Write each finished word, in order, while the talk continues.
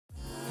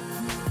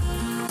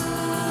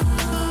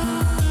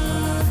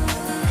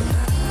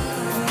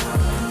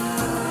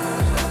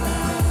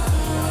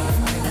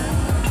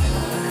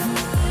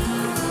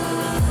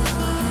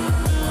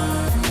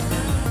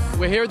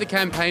here at the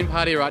campaign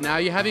party right now.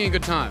 Are you having a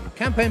good time?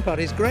 Campaign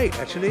party is great,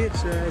 actually.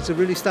 It's a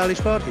really stylish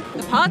party.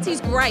 The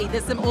party's great.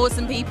 There's some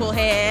awesome people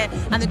here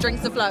and the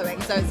drinks are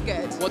flowing, so it's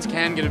good. What's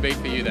Cannes going to be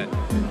for you then?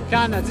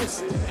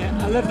 Cannes,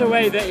 I love the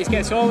way that it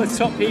gets all the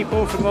top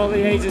people from all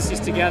the agencies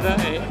together.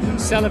 It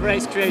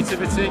celebrates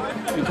creativity.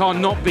 You can't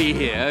not be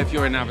here if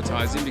you're in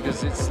advertising,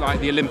 because it's like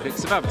the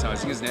Olympics of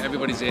advertising, isn't it?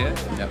 Everybody's here.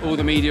 Yep. All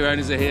the media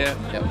owners are here.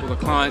 Yep. All the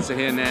clients are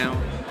here now.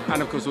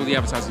 And of course all the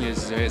advertising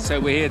agencies are here. So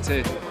we're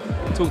here to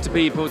talk to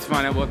people, to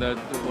find out what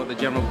the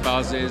general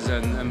buzz is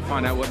and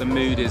find out what the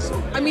mood is.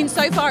 I mean,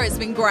 so far it's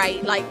been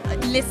great. Like,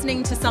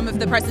 listening to some of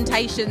the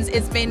presentations,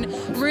 it's been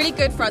really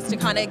good for us to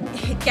kind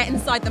of get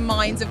inside the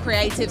minds of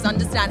creatives,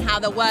 understand how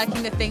they're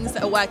working, the things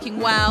that are working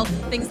well,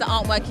 things that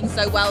aren't working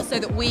so well, so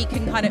that we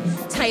can kind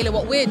of tailor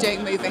what we're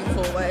doing moving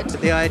forward.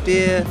 The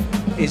idea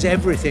is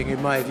everything,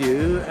 in my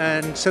view,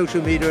 and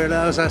social media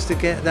allows us to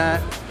get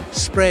that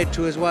spread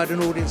to as wide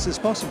an audience as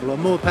possible,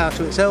 and more power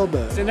to its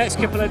elbow. The next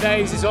couple of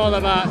days is all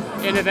about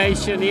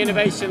innovation, the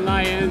Innovation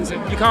Lions.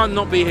 You can't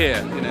not be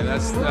here, you know,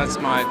 that's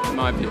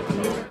my view.